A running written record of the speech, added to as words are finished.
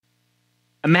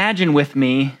Imagine with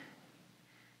me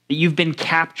that you've been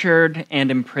captured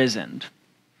and imprisoned.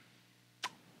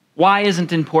 Why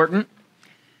isn't important?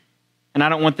 And I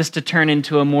don't want this to turn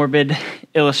into a morbid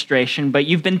illustration, but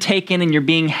you've been taken and you're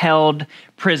being held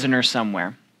prisoner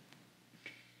somewhere.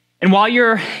 And while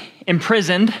you're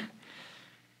imprisoned,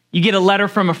 you get a letter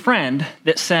from a friend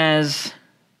that says,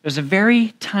 there's a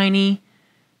very tiny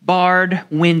barred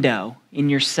window in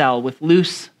your cell with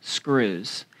loose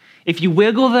screws. If you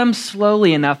wiggle them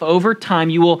slowly enough over time,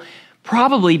 you will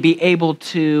probably be able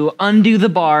to undo the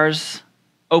bars,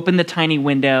 open the tiny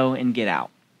window, and get out.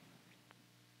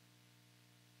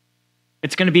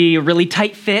 It's going to be a really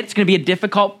tight fit. It's going to be a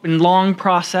difficult and long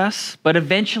process, but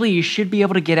eventually you should be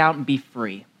able to get out and be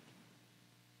free.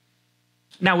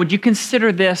 Now, would you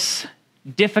consider this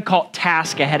difficult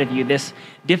task ahead of you, this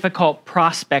difficult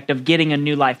prospect of getting a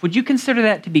new life, would you consider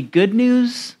that to be good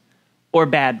news or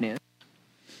bad news?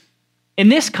 In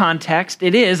this context,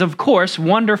 it is, of course,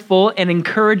 wonderful and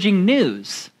encouraging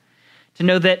news to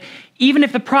know that even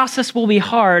if the process will be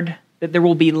hard, that there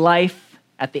will be life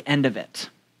at the end of it.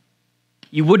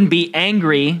 You wouldn't be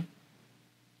angry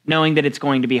knowing that it's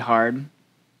going to be hard.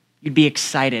 You'd be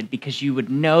excited because you would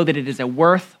know that it is a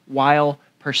worthwhile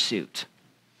pursuit.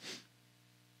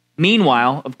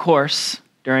 Meanwhile, of course,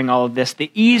 during all of this, the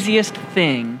easiest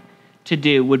thing to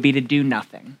do would be to do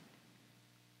nothing.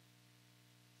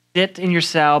 Sit in your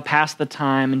cell, pass the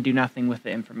time, and do nothing with the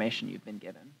information you've been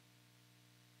given.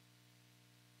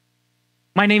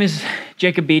 My name is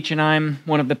Jacob Beach, and I'm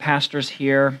one of the pastors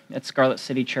here at Scarlet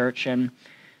City Church. And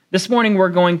this morning we're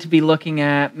going to be looking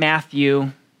at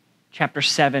Matthew chapter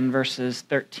 7, verses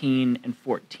 13 and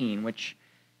 14, which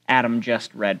Adam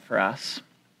just read for us.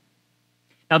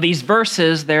 Now these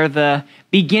verses, they're the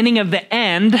beginning of the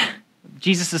end,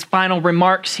 Jesus' final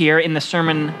remarks here in the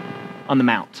Sermon on the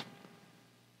Mount,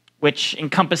 which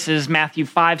encompasses Matthew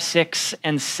 5, 6,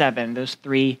 and 7, those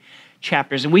three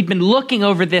chapters. And we've been looking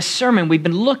over this sermon, we've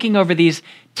been looking over these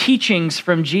teachings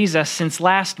from Jesus since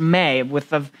last May,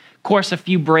 with, of course, a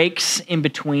few breaks in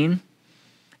between.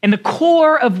 And the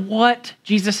core of what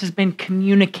Jesus has been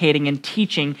communicating and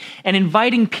teaching and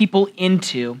inviting people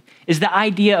into is the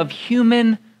idea of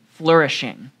human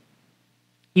flourishing.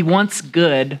 He wants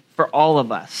good for all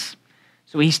of us.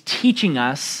 So he's teaching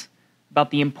us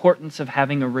about the importance of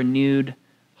having a renewed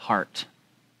heart.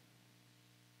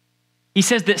 He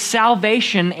says that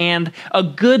salvation and a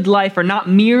good life are not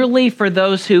merely for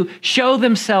those who show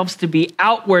themselves to be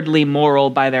outwardly moral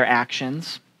by their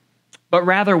actions, but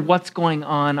rather what's going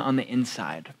on the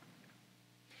inside.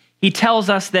 He tells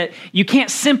us that you can't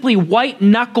simply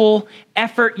white-knuckle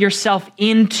effort yourself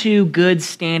into good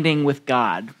standing with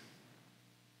God.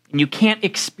 And you can't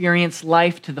experience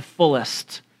life to the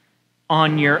fullest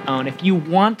on your own. If you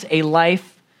want a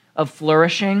life of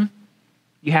flourishing,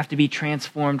 you have to be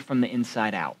transformed from the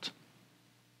inside out.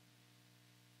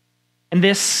 And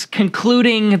these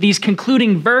concluding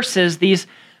verses, these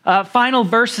final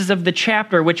verses of the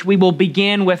chapter, which we will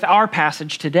begin with our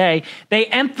passage today, they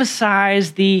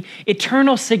emphasize the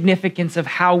eternal significance of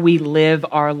how we live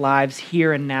our lives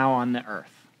here and now on the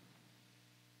earth.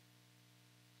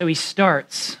 So he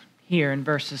starts here in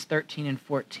verses 13 and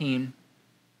 14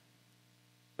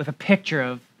 with a picture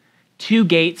of two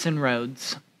gates and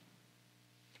roads.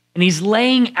 And he's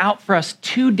laying out for us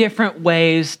two different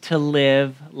ways to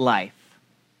live life.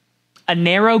 A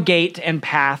narrow gate and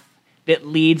path that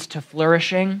leads to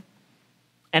flourishing,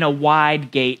 and a wide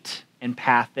gate and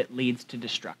path that leads to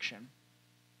destruction.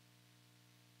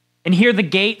 And here the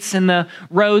gates and the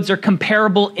roads are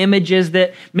comparable images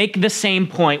that make the same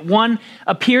point. One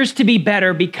appears to be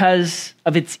better because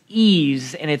of its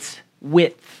ease and its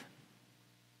width,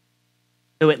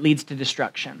 though it leads to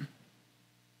destruction,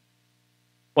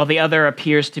 while the other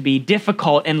appears to be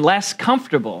difficult and less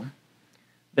comfortable,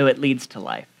 though it leads to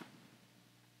life.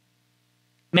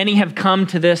 Many have come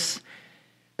to this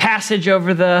passage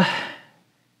over the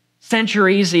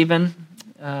centuries even,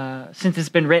 since it's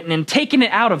been written, and taken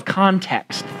it out of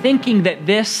context, thinking that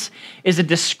this is a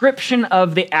description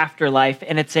of the afterlife,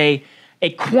 and it's a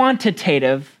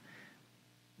quantitative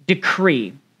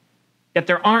decree that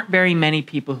there aren't very many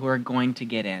people who are going to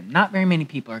get in. Not very many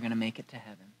people are going to make it to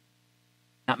heaven.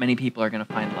 Not many people are going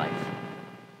to find life.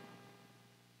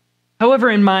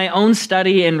 However, in my own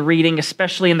study and reading,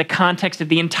 especially in the context of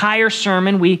the entire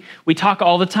sermon, we talk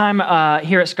all the time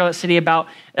here at Scarlet City about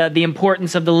the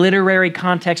importance of the literary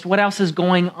context, what else is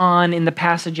going on in the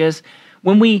passages.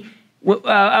 When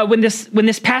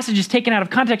this passage is taken out of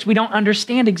context, we don't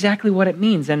understand exactly what it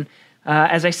means. And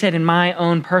as I said, in my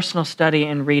own personal study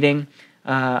and reading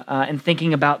and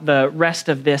thinking about the rest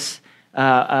of this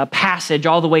passage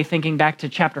all the way thinking back to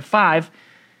chapter 5,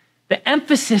 the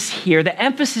emphasis here, the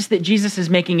emphasis that Jesus is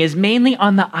making is mainly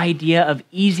on the idea of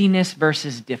easiness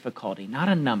versus difficulty, not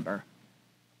a number.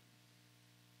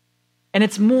 And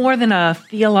it's more than a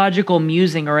theological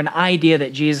musing or an idea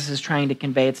that Jesus is trying to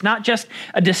convey. It's not just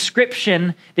a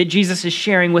description that Jesus is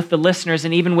sharing with the listeners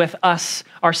and even with us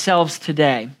ourselves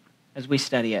today as we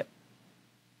study it.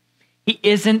 He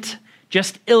isn't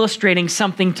just illustrating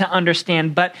something to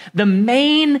understand, but the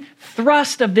main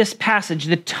thrust of this passage,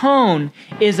 the tone,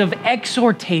 is of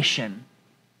exhortation.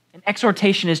 And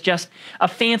exhortation is just a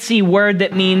fancy word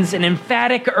that means an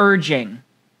emphatic urging.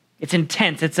 It's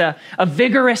intense. It's a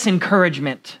vigorous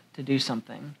encouragement to do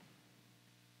something.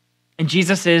 And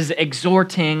Jesus is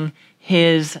exhorting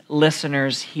his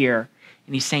listeners here.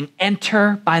 And he's saying,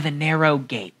 enter by the narrow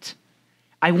gate.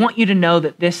 I want you to know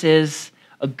that this is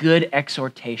a good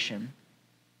exhortation,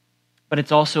 but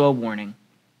it's also a warning.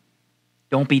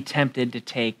 Don't be tempted to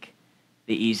take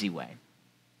the easy way.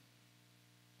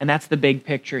 And that's the big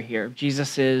picture here.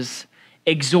 Jesus is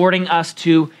exhorting us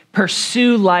to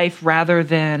pursue life rather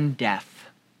than death.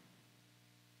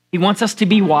 He wants us to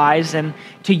be wise and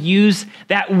to use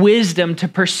that wisdom to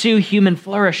pursue human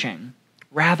flourishing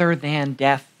rather than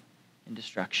death and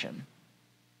destruction.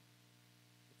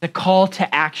 It's a call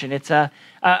to action. It's a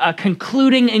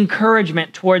concluding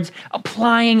encouragement towards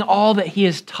applying all that he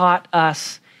has taught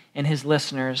us and his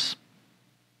listeners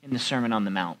in the Sermon on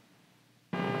the Mount.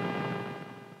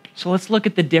 So let's look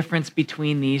at the difference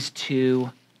between these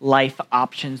two life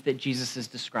options that Jesus is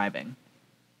describing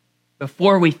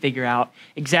before we figure out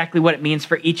exactly what it means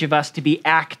for each of us to be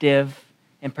active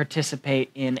and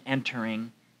participate in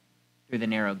entering through the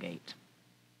narrow gate.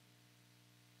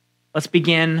 Let's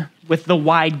begin with the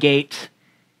wide gate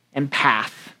and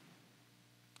path.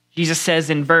 Jesus says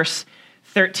in verse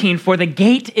 13, "For the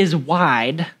gate is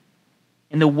wide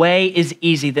and the way is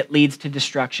easy that leads to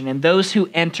destruction, and those who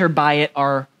enter by it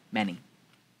are many."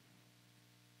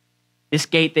 This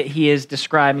gate that he is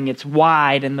describing, it's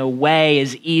wide and the way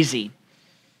is easy.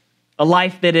 A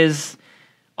life that is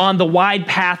on the wide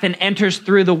path and enters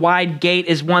through the wide gate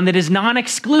is one that is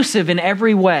non-exclusive in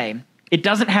every way. It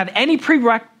doesn't have any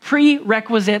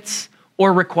prerequisites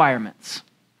or requirements.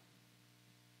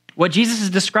 What Jesus is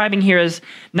describing here is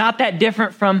not that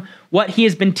different from what he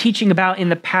has been teaching about in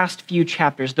the past few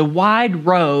chapters. The wide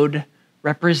road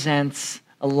represents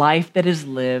a life that is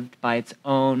lived by its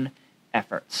own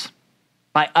efforts,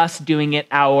 by us doing it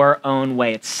our own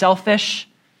way. It's selfish,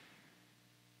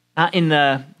 not in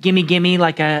the gimme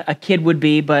like a kid would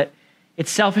be, but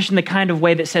it's selfish in the kind of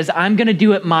way that says, I'm going to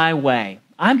do it my way.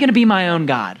 I'm going to be my own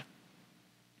God.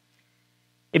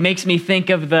 It makes me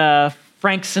think of the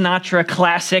Frank Sinatra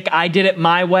classic, I Did It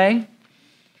My Way.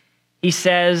 He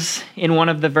says in one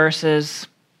of the verses,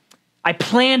 I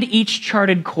planned each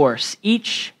charted course,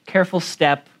 each careful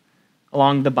step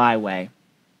along the byway,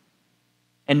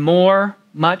 and more,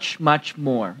 much, much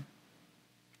more.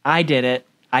 I did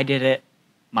it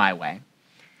my way.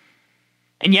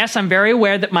 And yes, I'm very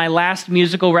aware that my last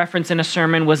musical reference in a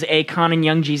sermon was Akon and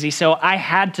Young Jeezy, so I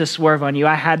had to swerve on you.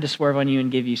 I had to swerve on you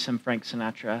and give you some Frank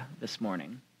Sinatra this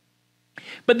morning.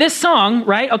 But this song,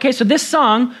 right? Okay, so this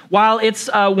song, while it's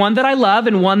one that I love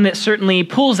and one that certainly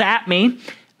pulls at me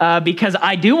because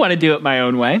I do want to do it my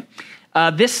own way,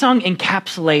 this song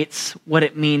encapsulates what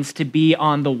it means to be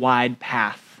on the wide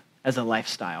path as a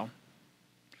lifestyle.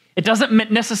 It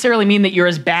doesn't necessarily mean that you're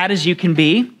as bad as you can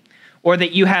be, or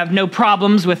that you have no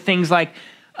problems with things like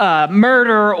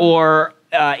murder or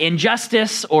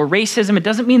injustice or racism. It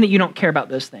doesn't mean that you don't care about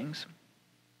those things.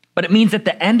 But it means at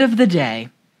the end of the day,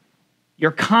 your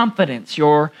confidence,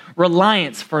 your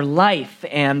reliance for life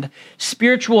and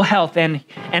spiritual health and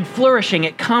flourishing,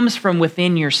 it comes from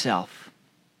within yourself.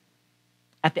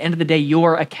 At the end of the day,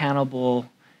 you're accountable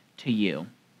to you.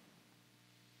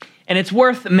 And it's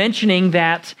worth mentioning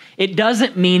that it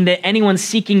doesn't mean that anyone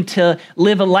seeking to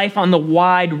live a life on the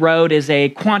wide road is a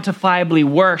quantifiably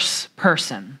worse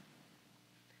person.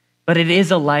 But it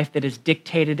is a life that is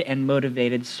dictated and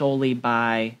motivated solely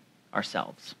by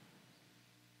ourselves.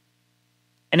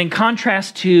 And in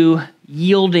contrast to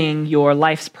yielding your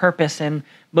life's purpose and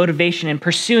motivation and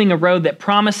pursuing a road that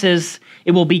promises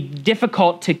it will be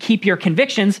difficult to keep your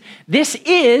convictions, this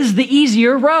is the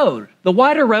easier road. The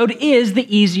wider road is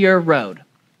the easier road.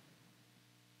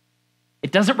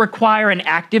 It doesn't require an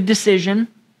active decision.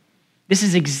 This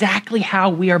is exactly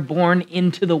how we are born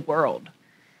into the world.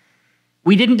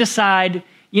 We didn't decide,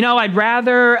 I'd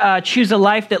rather choose a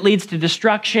life that leads to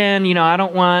destruction. I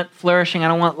don't want flourishing. I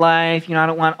don't want life. I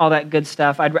don't want all that good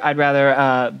stuff. I'd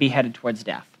rather be headed towards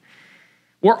death.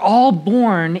 We're all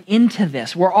born into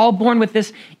this. We're all born with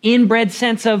this inbred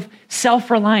sense of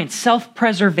self-reliance,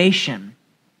 self-preservation.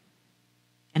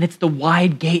 And it's the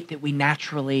wide gate that we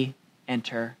naturally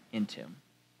enter into.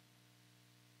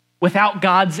 Without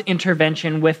God's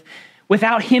intervention,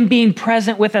 without him being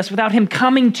present with us, without him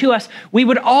coming to us, we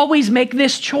would always make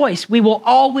this choice. We will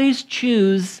always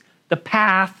choose the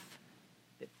path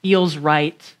that feels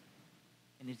right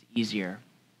and is easier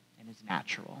and is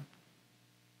natural.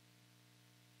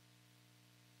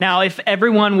 Now, if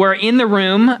everyone were in the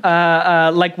room,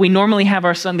 like we normally have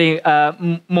our Sunday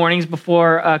mornings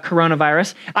before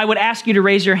coronavirus, I would ask you to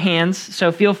raise your hands.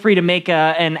 So feel free to make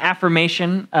an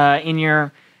affirmation in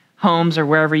your homes or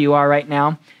wherever you are right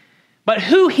now. But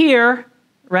who here,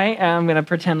 right? I'm going to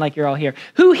pretend like you're all here.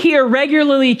 Who here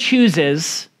regularly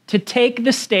chooses to take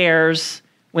the stairs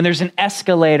when there's an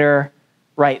escalator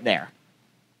right there?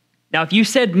 Now, if you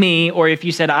said me or if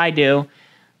you said I do,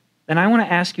 then I want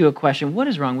to ask you a question. What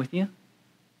is wrong with you?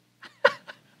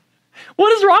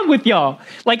 What is wrong with y'all?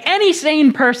 Like any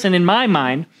sane person in my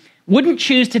mind wouldn't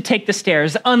choose to take the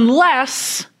stairs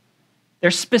unless they're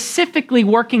specifically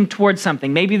working towards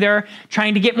something. Maybe they're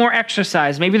trying to get more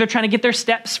exercise. Maybe they're trying to get their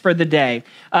steps for the day.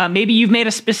 Maybe you've made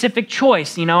a specific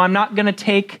choice. You know, I'm not going to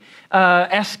take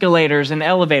escalators and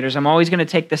elevators. I'm always going to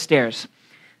take the stairs.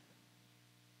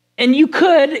 And you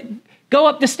could go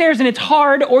up the stairs and it's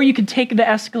hard, or you could take the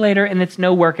escalator and it's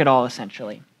no work at all,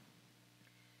 essentially.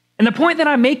 And the point that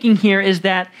I'm making here is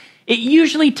that it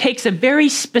usually takes a very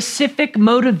specific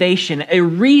motivation, a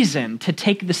reason to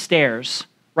take the stairs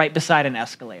right beside an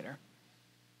escalator.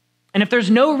 And if there's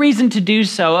no reason to do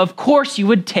so, of course you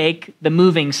would take the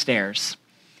moving stairs.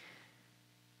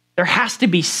 There has to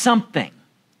be something,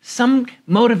 some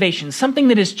motivation, something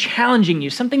that is challenging you,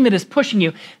 something that is pushing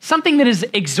you, something that is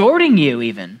exhorting you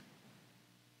even.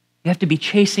 You have to be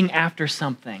chasing after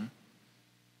something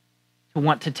to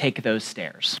want to take those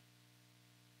stairs.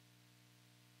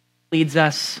 Leads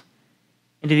us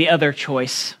into the other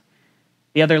choice,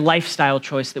 the other lifestyle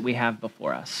choice that we have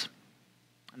before us.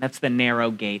 And that's the narrow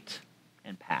gate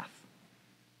and path.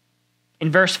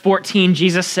 In verse 14,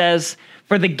 Jesus says,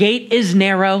 "For the gate is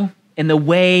narrow and the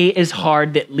way is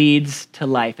hard that leads to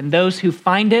life, and those who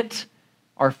find it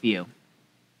are few."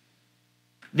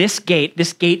 This gate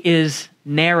is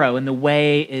narrow and the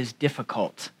way is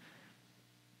difficult.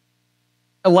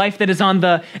 A life that is on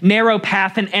the narrow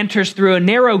path and enters through a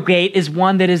narrow gate is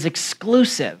one that is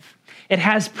exclusive. It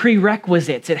has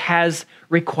prerequisites. It has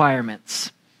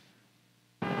requirements.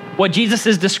 What Jesus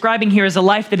is describing here is a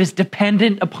life that is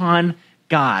dependent upon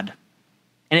God.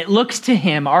 And it looks to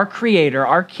him, our Creator,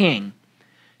 our King,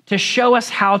 to show us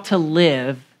how to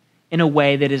live in a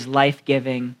way that is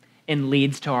life-giving and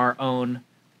leads to our own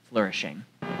flourishing.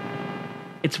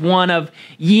 It's one of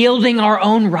yielding our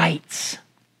own rights,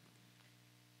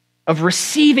 of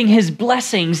receiving his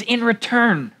blessings in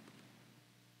return.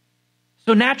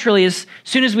 So naturally, as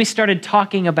soon as we started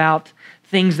talking about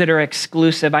things that are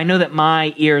exclusive, I know that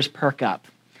my ears perk up.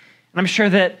 And I'm sure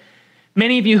that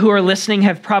many of you who are listening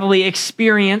have probably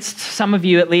experienced, some of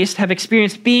you at least, have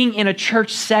experienced being in a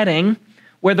church setting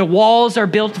where the walls are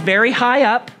built very high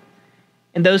up,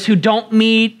 and those who don't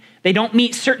meet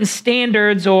certain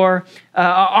standards or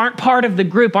aren't part of the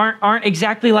group, aren't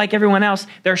exactly like everyone else,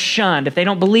 they're shunned. If they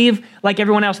don't believe like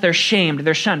everyone else, they're shamed,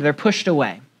 they're shunned, they're pushed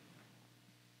away.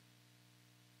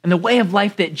 And the way of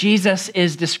life that Jesus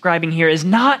is describing here is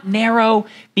not narrow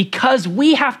because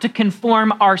we have to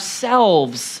conform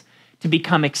ourselves to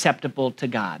become acceptable to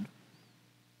God.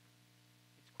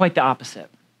 It's quite the opposite.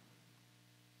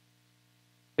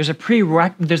 There's a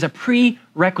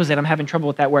prerequisite. I'm having trouble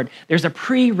with that word. There's a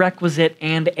prerequisite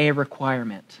and a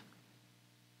requirement.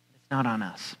 It's not on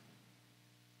us.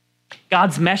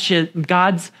 God's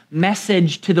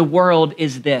message to the world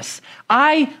is this: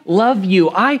 I love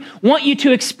you. I want you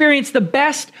to experience the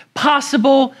best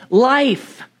possible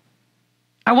life.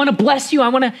 I want to bless you. I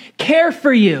want to care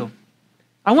for you.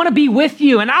 I want to be with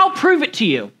you, and I'll prove it to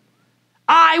you.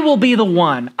 I will be the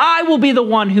one. I will be the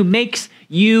one who makes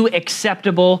you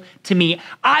acceptable to me.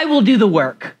 I will do the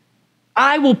work.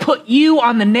 I will put you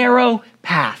on the narrow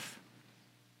path.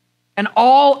 And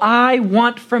all I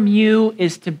want from you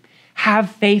is to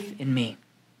have faith in me.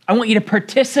 I want you to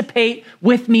participate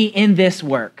with me in this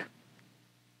work.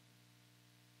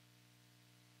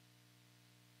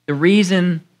 The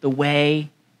reason the way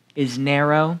is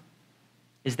narrow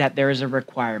is that there is a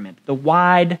requirement. The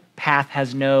wide path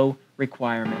has no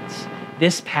requirements.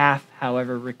 This path,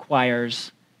 however,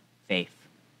 requires faith.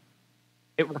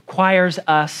 It requires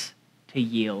us to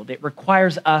yield. It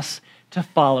requires us to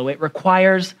follow. It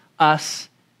requires us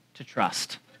to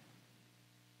trust.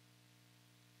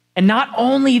 And not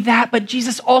only that, but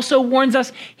Jesus also warns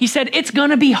us. He said, it's going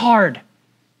to be hard.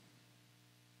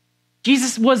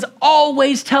 Jesus was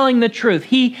always telling the truth.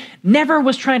 He never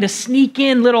was trying to sneak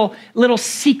in little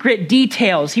secret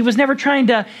details. He was never trying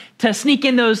to sneak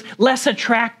in those less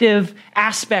attractive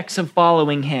aspects of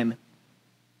following him.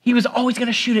 He was always going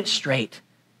to shoot it straight.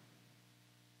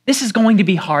 This is going to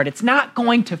be hard. It's not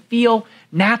going to feel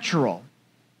natural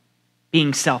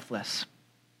being selfless.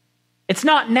 It's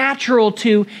not natural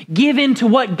to give in to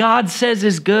what God says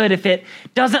is good if it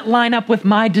doesn't line up with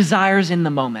my desires in the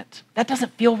moment. That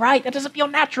doesn't feel right. That doesn't feel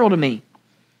natural to me.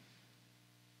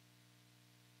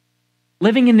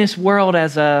 Living in this world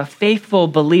as a faithful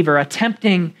believer,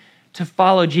 attempting to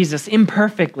follow Jesus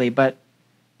imperfectly, but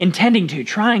intending to,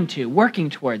 trying to, working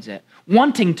towards it,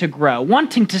 wanting to grow,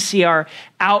 wanting to see our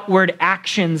outward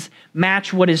actions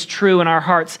match what is true in our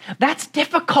hearts, that's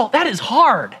difficult. That is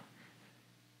hard.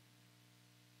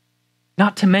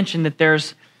 Not to mention that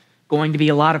there's going to be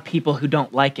a lot of people who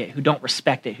don't like it, who don't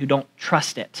respect it, who don't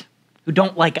trust it, who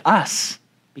don't like us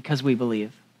because we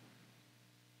believe.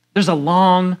 There's a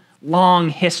long, long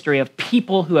history of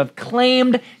people who have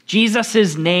claimed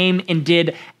Jesus' name and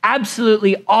did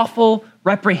absolutely awful,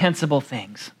 reprehensible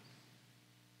things.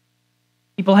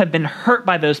 People have been hurt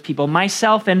by those people,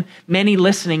 myself and many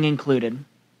listening included.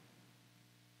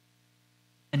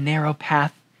 The narrow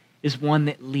path is one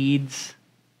that leads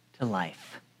to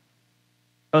life,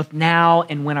 both now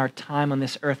and when our time on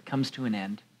this earth comes to an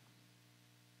end.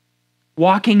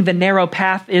 Walking the narrow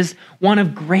path is one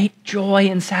of great joy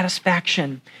and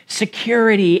satisfaction,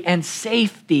 security and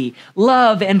safety,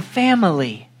 love and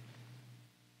family.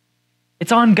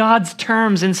 It's on God's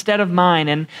terms instead of mine,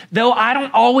 and though I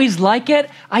don't always like it,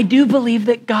 I do believe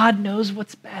that God knows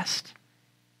what's best.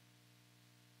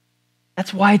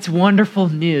 That's why it's wonderful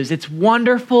news. It's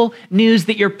wonderful news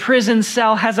that your prison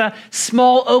cell has a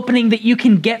small opening that you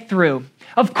can get through.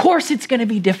 Of course it's going to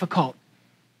be difficult,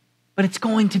 but it's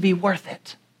going to be worth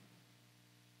it.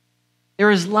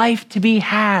 There is life to be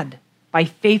had by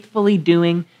faithfully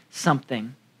doing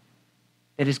something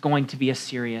that is going to be a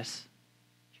serious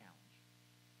challenge.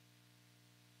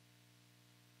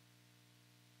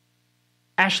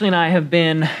 Ashley and I have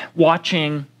been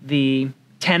watching the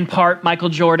 10-part Michael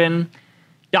Jordan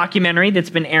documentary that's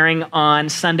been airing on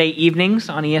Sunday evenings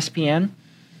on ESPN.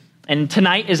 And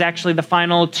tonight is actually the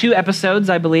final 2 episodes,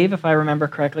 I believe, if I remember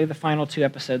correctly, the final 2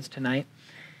 episodes tonight.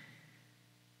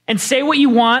 And say what you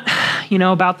want,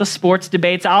 about the sports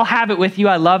debates. I'll have it with you.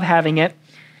 I love having it.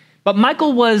 But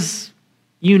Michael was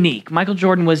unique. Michael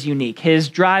Jordan was unique. His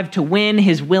drive to win,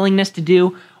 his willingness to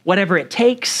do whatever it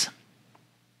takes.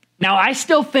 Now, I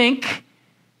still think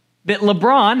that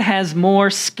LeBron has more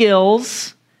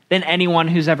skills than anyone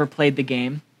who's ever played the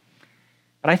game.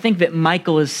 But I think that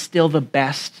Michael is still the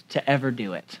best to ever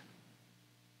do it.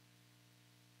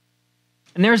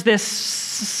 And there's this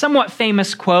somewhat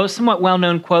famous quote, somewhat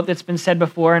well-known quote that's been said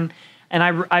before, and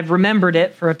I've remembered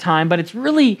it for a time, but it's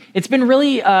been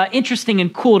really interesting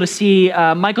and cool to see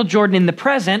Michael Jordan in the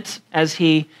present as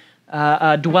he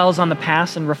dwells on the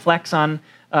past and reflects on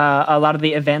a lot of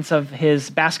the events of his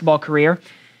basketball career.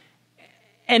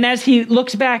 And as he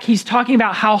looks back, he's talking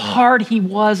about how hard he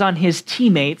was on his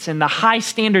teammates and the high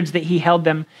standards that he held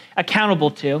them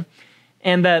accountable to.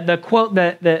 And the quote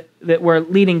that we're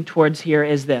leading towards here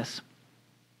is this.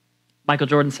 Michael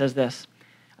Jordan says this: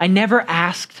 "I never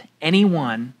asked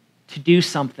anyone to do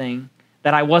something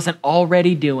that I wasn't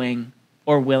already doing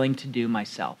or willing to do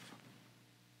myself."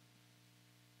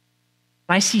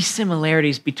 I see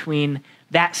similarities between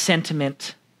that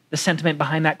sentiment, the sentiment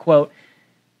behind that quote,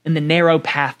 and the narrow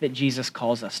path that Jesus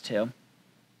calls us to.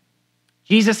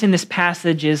 Jesus in this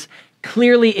passage is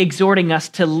clearly exhorting us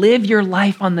to live your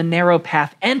life on the narrow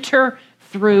path. Enter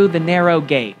through the narrow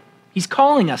gate. He's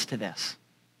calling us to this.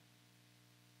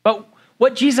 But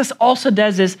what Jesus also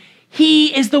does is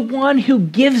he is the one who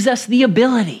gives us the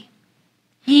ability.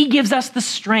 He gives us the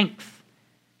strength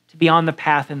to be on the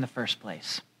path in the first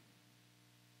place.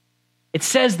 It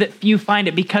says that few find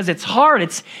it because it's hard,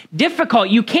 it's difficult.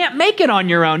 You can't make it on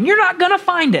your own. You're not going to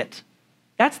find it.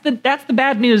 That's the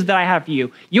bad news that I have for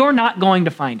you. You're not going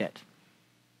to find it.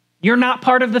 You're not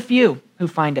part of the few who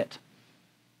find it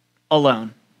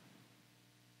alone.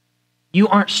 You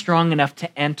aren't strong enough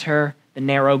to enter the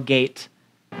narrow gate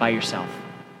by yourself.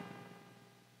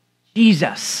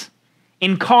 Jesus,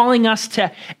 in calling us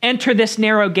to enter this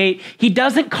narrow gate, he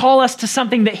doesn't call us to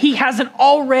something that he hasn't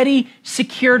already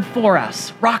secured for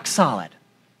us, rock solid.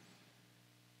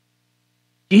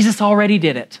 Jesus already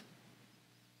did it.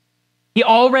 He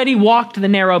already walked the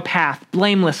narrow path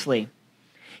blamelessly.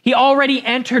 He already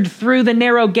entered through the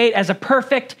narrow gate as a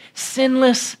perfect,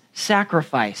 sinless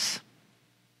sacrifice.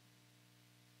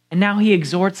 And now he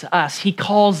exhorts us. He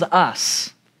calls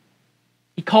us.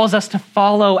 He calls us to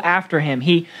follow after him.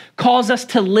 He calls us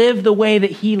to live the way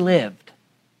that he lived,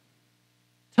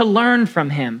 to learn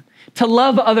from him, to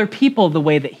love other people the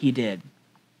way that he did,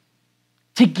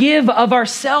 to give of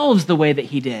ourselves the way that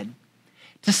he did,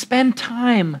 to spend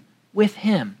time with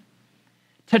him,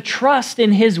 to trust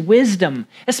in his wisdom,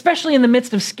 especially in the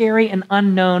midst of scary and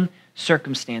unknown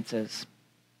circumstances.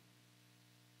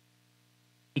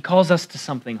 He calls us to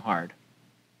something hard,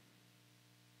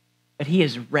 but he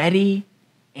is ready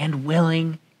and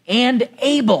willing and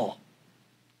able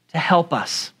to help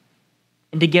us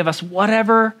and to give us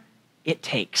whatever it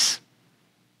takes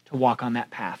to walk on that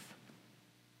path.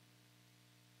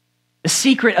 The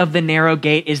secret of the narrow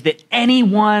gate is that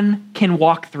anyone can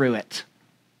walk through it.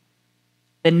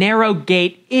 The narrow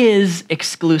gate is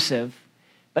exclusive,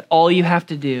 but all you have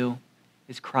to do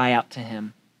is cry out to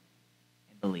him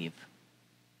and believe.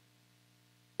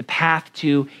 The path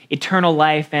to eternal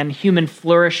life and human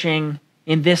flourishing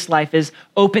in this life is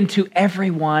open to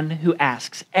everyone who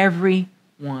asks.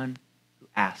 Everyone who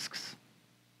asks.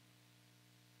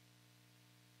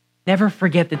 Never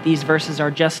forget that these verses are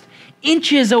just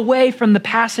inches away from the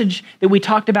passage that we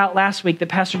talked about last week, that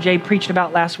Pastor Jay preached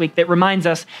about last week, that reminds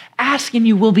us, ask and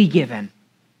you will be given.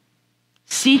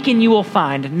 Seek and you will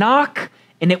find. Knock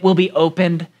and it will be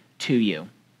opened to you.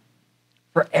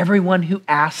 For everyone who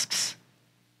asks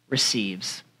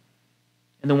receives.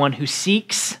 And the one who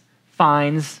seeks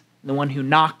finds. And the one who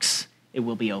knocks, it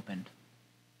will be opened.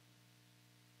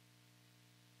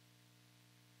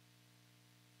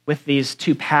 With these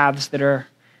two paths that are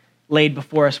laid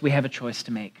before us, we have a choice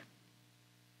to make.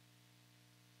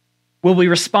 Will we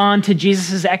respond to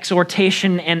Jesus'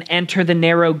 exhortation and enter the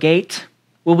narrow gate?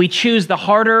 Will we choose the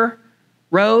harder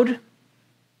road?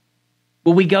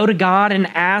 Will we go to God and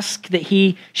ask that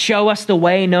he show us the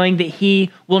way, knowing that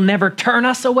he will never turn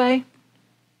us away?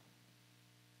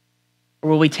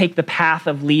 Or will we take the path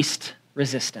of least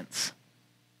resistance?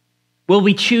 Will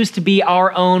we choose to be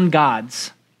our own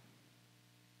gods?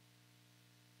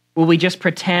 Will we just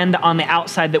pretend on the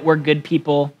outside that we're good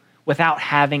people without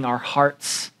having our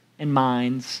hearts and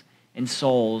minds and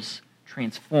souls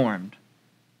transformed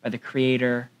by the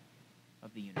Creator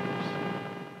of the universe?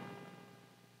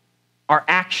 Our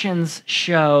actions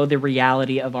show the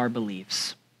reality of our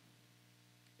beliefs.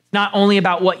 It's not only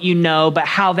about what you know, but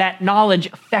how that knowledge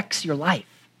affects your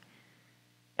life.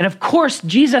 And of course,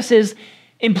 Jesus is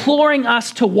imploring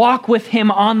us to walk with him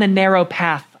on the narrow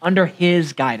path under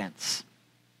his guidance.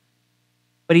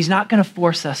 But he's not going to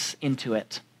force us into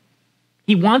it.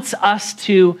 He wants us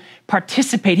to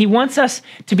participate. He wants us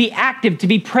to be active, to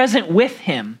be present with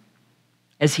him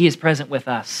as he is present with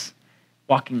us,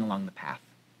 walking along the path.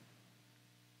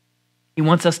 He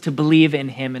wants us to believe in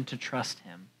him and to trust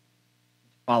him,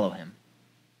 to follow him.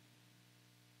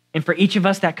 And for each of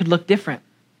us, that could look different.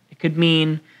 It could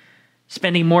mean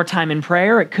spending more time in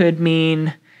prayer. It could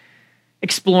mean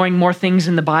exploring more things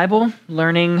in the Bible,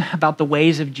 learning about the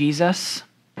ways of Jesus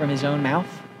from his own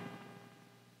mouth.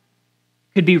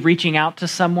 It could be reaching out to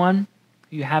someone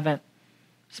who you haven't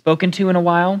spoken to in a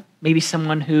while, maybe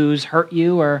someone who's hurt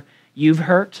you or you've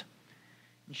hurt,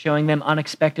 and showing them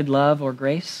unexpected love or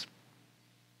grace.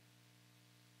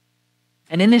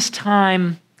 And in this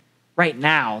time right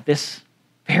now, this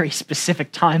very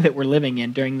specific time that we're living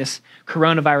in during this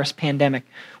coronavirus pandemic,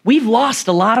 we've lost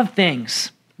a lot of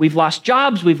things. We've lost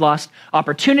jobs, we've lost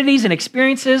opportunities and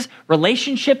experiences,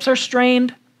 relationships are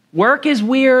strained, work is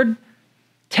weird,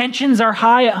 tensions are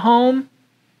high at home.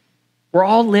 We're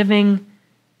all living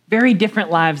very different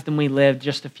lives than we lived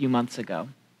just a few months ago.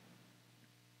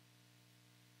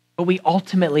 But we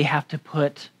ultimately have to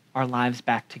put our lives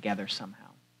back together somehow.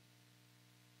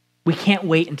 We can't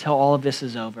wait until all of this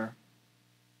is over,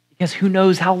 because who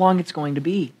knows how long it's going to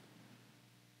be.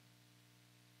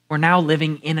 We're now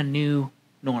living in a new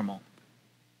normal.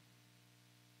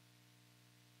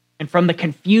 And from the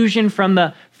confusion, from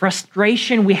the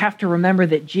frustration, we have to remember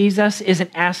that Jesus isn't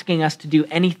asking us to do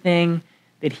anything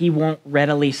that he won't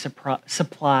readily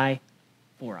supply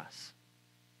for us.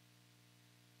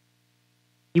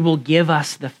 He will give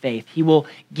us the faith. He will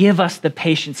give us the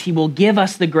patience. He will give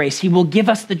us the grace. He will give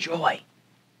us the joy.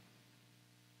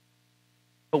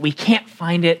 But we can't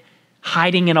find it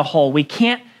hiding in a hole. We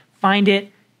can't find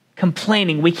it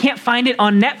complaining. We can't find it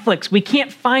on Netflix. We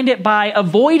can't find it by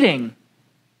avoiding.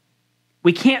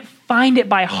 We can't find it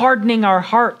by hardening our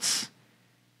hearts.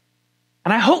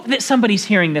 And I hope that somebody's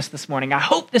hearing this morning. I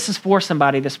hope this is for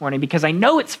somebody this morning, because I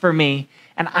know it's for me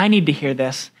and I need to hear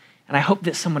this. And I hope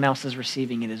that someone else is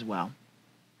receiving it as well.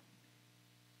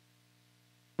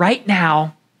 right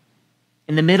now,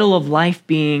 in the middle of life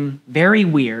being very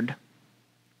weird,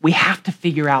 we have to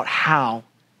figure out how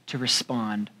to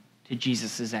respond to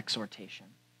Jesus' exhortation.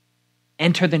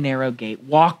 Enter the narrow gate,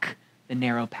 walk the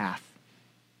narrow path.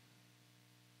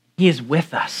 He is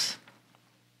with us.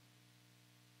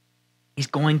 He's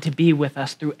going to be with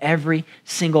us through every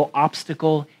single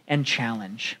obstacle and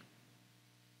challenge.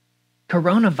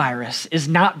 Coronavirus is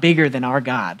not bigger than our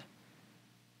God.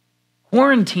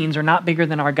 Quarantines are not bigger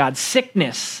than our God.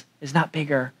 Sickness is not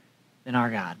bigger than our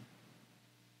God.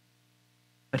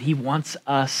 But he wants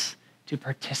us to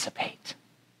participate.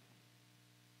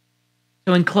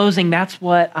 So in closing, that's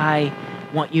what I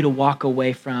want you to walk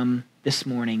away from this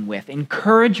morning with.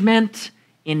 Encouragement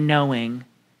in knowing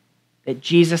that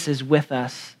Jesus is with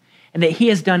us and that he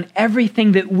has done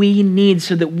everything that we need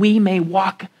so that we may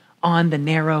walk on the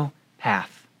narrow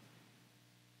path.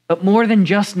 But more than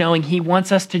just knowing, he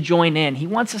wants us to join in. He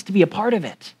wants us to be a part of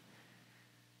it.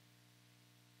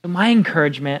 So my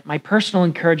encouragement, my personal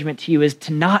encouragement to you is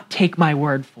to not take my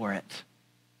word for it,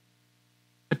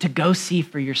 but to go see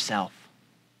for yourself.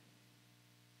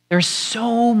 There's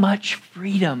so much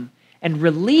freedom and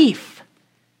relief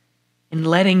in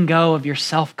letting go of your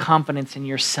self-confidence and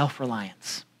your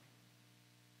self-reliance.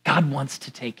 God wants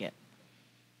to take it.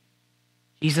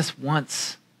 Jesus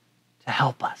wants to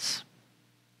help us.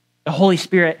 The Holy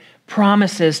Spirit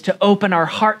promises to open our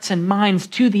hearts and minds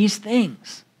to these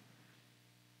things.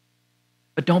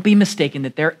 But don't be mistaken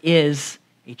that there is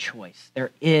a choice.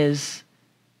 There is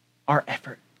our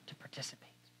effort to participate.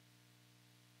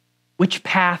 Which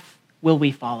path will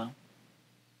we follow?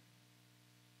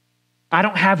 I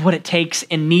don't have what it takes,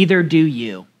 and neither do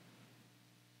you.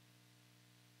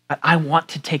 But I want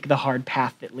to take the hard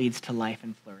path that leads to life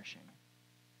and flourishing.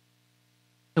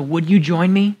 So would you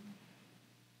join me?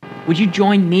 Would you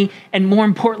join me? And more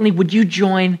importantly, would you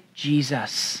join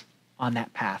Jesus on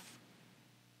that path?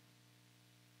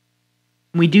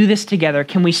 When we do this together,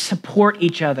 can we support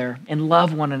each other and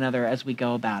love one another as we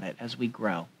go about it, as we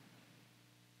grow?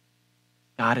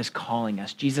 God is calling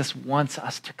us. Jesus wants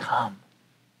us to come.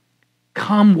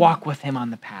 Come walk with him on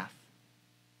the path.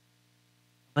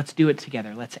 Let's do it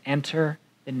together. Let's enter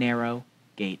the narrow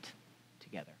gate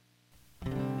together.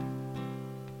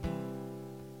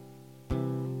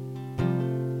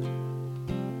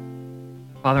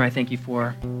 Father, I thank you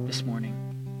for this morning.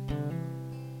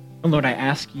 And Lord, I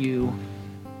ask you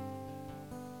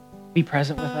to be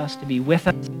present with us, to be with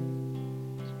us.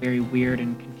 It's very weird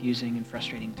and confusing and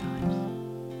frustrating times.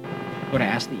 Lord, I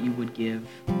ask that you would give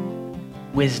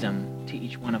wisdom to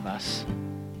each one of us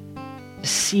to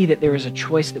see that there is a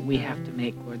choice that we have to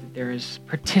make, Lord, that there is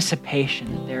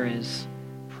participation, that there is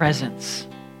presence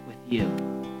with you.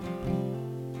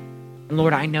 And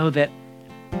Lord, I know that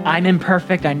I'm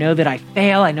imperfect. I know that I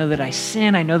fail. I know that I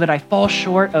sin. I know that I fall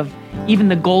short of even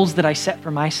the goals that I set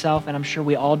for myself, and I'm sure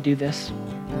we all do this.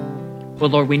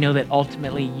 But Lord, we know that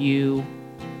ultimately you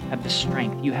have the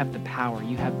strength, you have the power,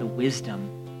 you have the wisdom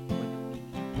to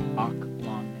walk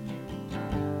along the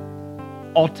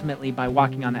narrow. Ultimately, by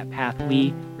walking on that path,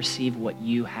 we receive what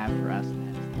you have for us,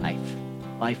 and that is life.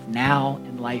 Life now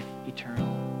and life eternal.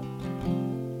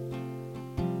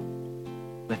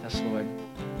 With us, Lord.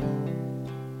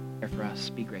 Care for us.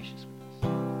 Be gracious with us.